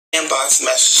inbox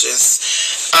messages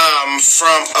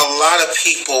from a lot of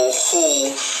people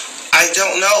who I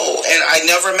don't know and I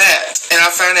never met. And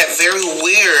I find that very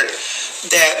weird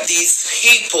that these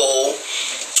people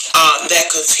that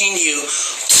continue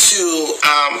to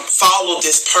follow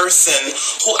this person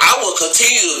who I will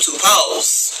continue to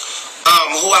post,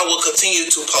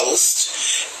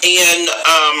 and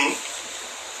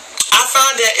I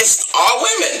find that it's all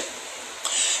women.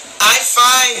 I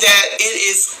find that it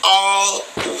is all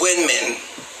women.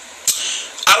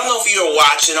 I don't know if you're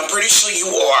watching. I'm pretty sure you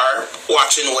are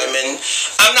watching women.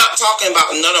 I'm not talking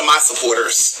about none of my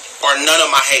supporters or none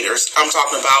of my haters. I'm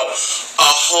talking about a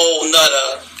whole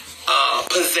nother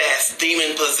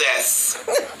demon-possessed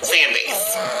fan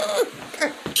base.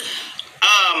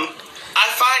 I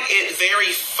find it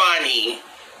very funny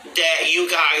that you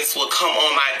guys will come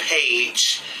on my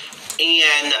page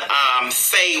and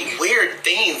say weird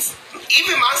things.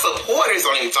 Even my supporters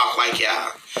don't even talk like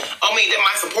y'all. I mean,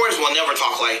 my supporters will never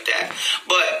talk like that.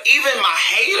 But even my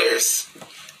haters,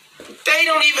 they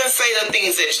don't even say the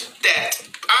things that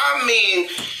I mean,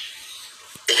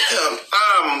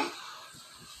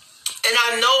 and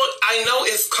I know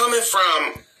it's coming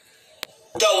from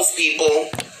those people.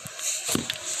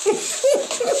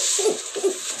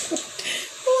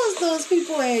 Who is those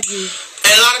people, Andrew?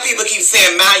 And a lot of people keep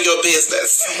saying, mind your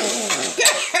business.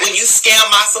 When you scam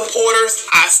my supporters,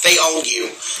 I stay on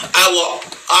you. I will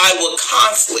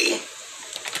constantly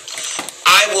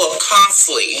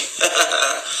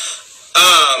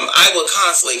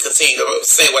continue to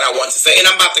say what I want to say. And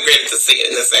I'm about to ready to say it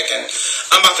in a second.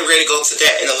 I'm about to ready to go to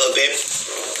that in a little bit.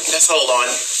 Just hold on.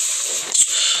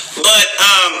 But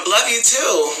love you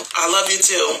too. I love you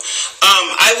too.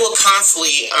 I will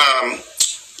constantly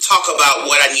talk about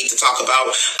what I need to talk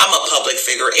about. I'm a public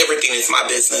figure. Everything is my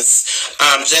business.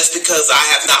 Just because I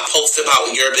have not posted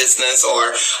about your business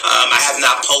or I have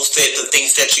not posted the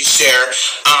things that you share,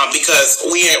 because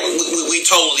we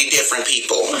totally different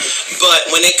people. But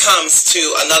when it comes to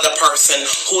another person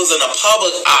who is in a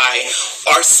public eye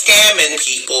or scamming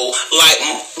people like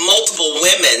multiple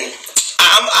women,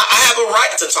 I have a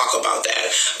right to talk about that.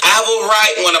 I have a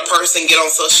right when a person get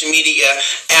on social media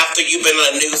after you've been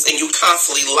on the news and you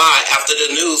constantly lie after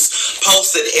the news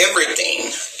posted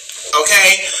everything. Okay?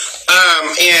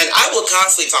 And I will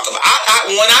constantly talk about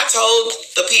when I told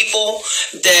the people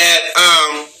that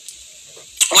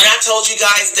when I told you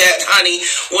guys that, honey,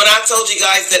 when I told you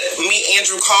guys that me,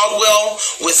 Andrew Caldwell,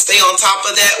 would stay on top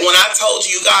of that, when I told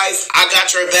you guys I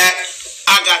got your back,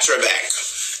 I got your back.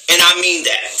 And I mean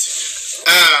that.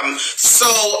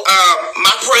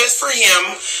 My prayers for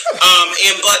him,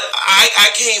 but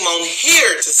I came on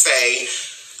here to say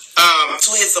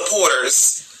to his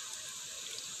supporters,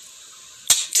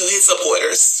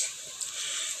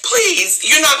 please,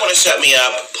 you're not going to shut me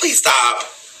up. Please stop.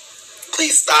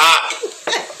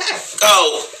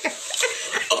 Go.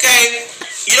 Okay?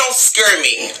 You don't scare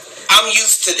me. I'm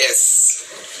used to this.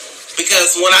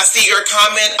 Because when I see your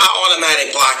comment, I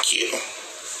automatically block you.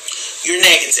 You're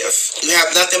negative. You have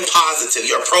nothing positive.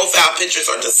 Your profile pictures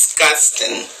are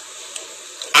disgusting.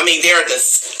 I mean, they're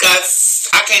disgusting.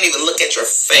 I can't even look at your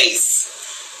face.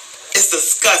 It's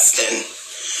disgusting.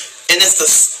 And it's the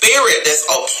spirit that's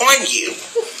upon you.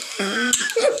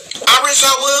 I wish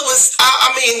I would. I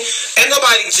mean, ain't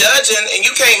nobody judging, and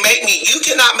you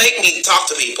cannot make me talk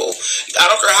to people. I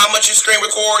don't care how much you screen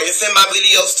record and send my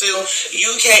videos to.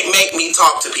 You can't make me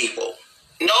talk to people.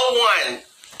 No one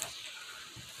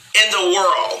in the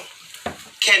world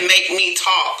can make me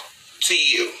talk to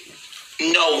you.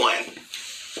 No one.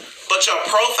 But your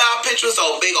profile pictures,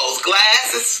 those big old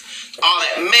glasses, all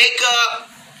that makeup.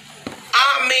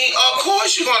 I mean, of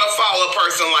course you're gonna follow a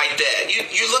person like that.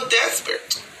 You look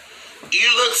desperate.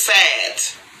 You look sad.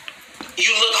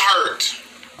 You look hurt.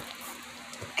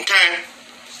 Okay?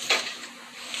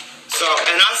 So,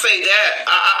 and I say that,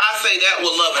 I say that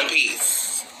with love and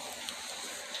peace.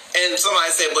 And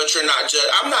somebody said, but you're not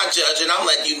judging. I'm not judging. I'm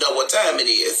letting you know what time it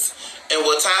is. And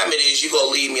what time it is, you're going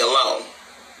to leave me alone.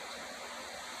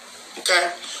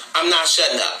 Okay? I'm not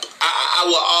shutting up. I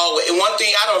will always. And one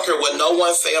thing, I don't care what no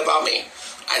one say about me.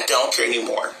 I don't care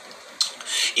anymore.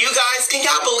 You guys, can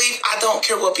y'all believe I don't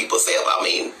care what people say about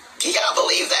me? Can y'all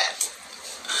believe that?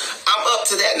 I'm up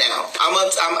to that now.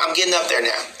 I'm getting up there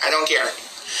now. I don't care.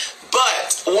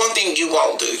 But one thing you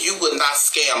won't do, you would not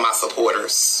scam my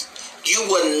supporters. You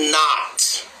would not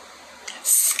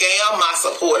scam my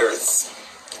supporters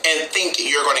and think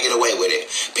you're going to get away with it.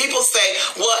 People say,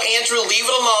 well, Andrew, leave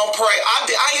it alone, pray.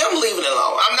 I am leaving it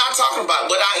alone. I'm not talking about it.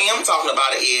 What I am talking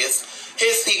about is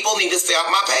his people need to stay off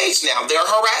my page now. They're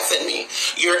harassing me.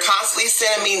 You're constantly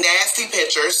sending me nasty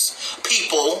pictures,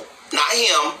 people, not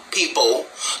him, people.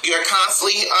 You're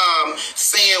constantly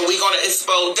saying we're going to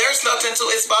expose. There's nothing to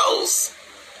expose.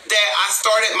 That I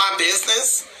started my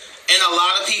business, and a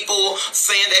lot of people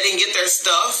saying they didn't get their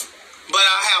stuff, but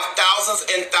I have thousands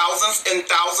and thousands and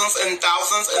thousands and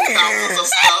thousands and thousands of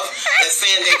stuff that's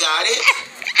saying they got it.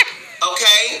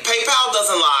 Okay? PayPal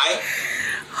doesn't lie.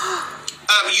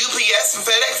 UPS and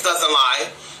FedEx doesn't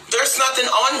lie. There's nothing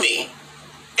on me.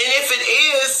 And if it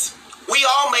is, we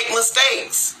all make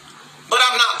mistakes. But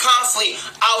I'm not constantly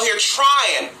out here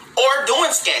trying or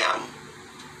doing scam.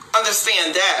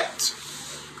 Understand that.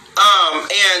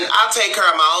 And I take care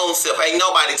of my own self. Ain't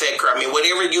nobody take care of me.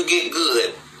 Whatever you get,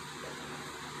 good.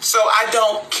 So I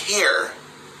don't care.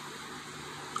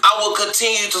 I will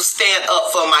continue to stand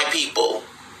up for my people.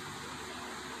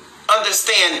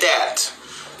 Understand that.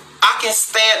 I can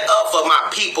stand up for my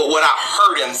people without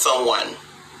hurting someone.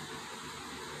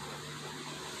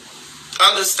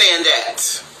 Understand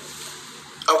that.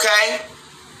 Okay?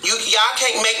 Y'all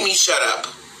can't make me shut up.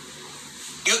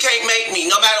 You can't make me.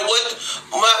 No matter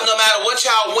what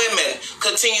y'all women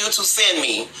continue to send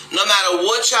me, no matter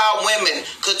what y'all women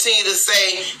continue to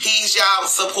say, he's y'all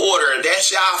supporter,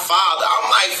 that's y'all father. I'm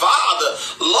like, Father,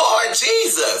 Lord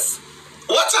Jesus,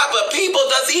 what type of people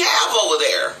does he have over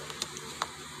there?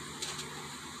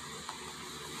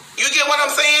 You get what I'm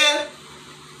saying?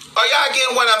 Are y'all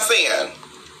getting what I'm saying?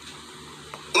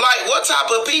 Like, what type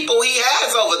of people he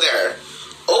has over there?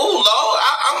 Oh, Lord,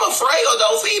 I'm afraid of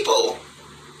those people.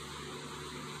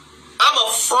 I'm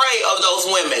afraid of those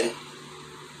women.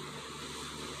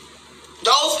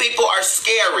 Those people are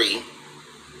scary.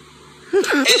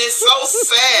 And it's so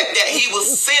sad that he will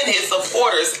send his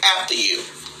supporters after you.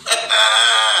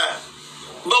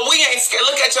 But we ain't scared.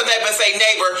 Look at your neighbor and say,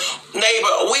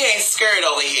 neighbor, we ain't scared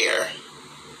over here.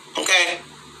 Okay?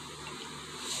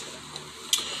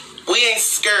 We ain't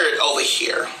scared over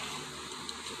here.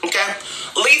 Okay?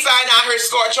 Lisa and out here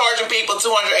charging people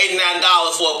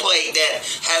 $289 for a plate that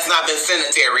has not been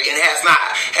sanitary and has not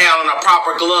had on the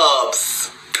proper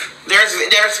gloves.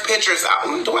 There's pictures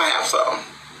out. Do I have some?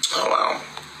 Oh, wow.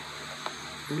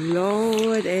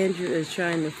 Lord, Andrew is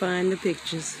trying to find the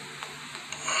pictures.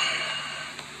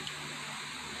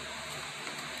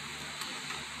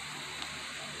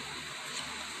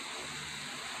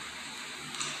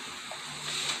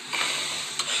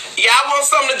 Y'all want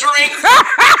something to drink?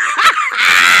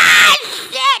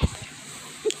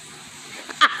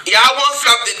 Y'all want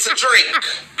something to drink?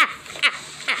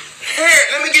 Here,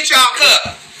 let me get y'all a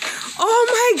cup. Oh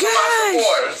my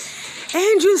gosh.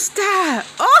 Andrew, stop.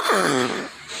 Oh.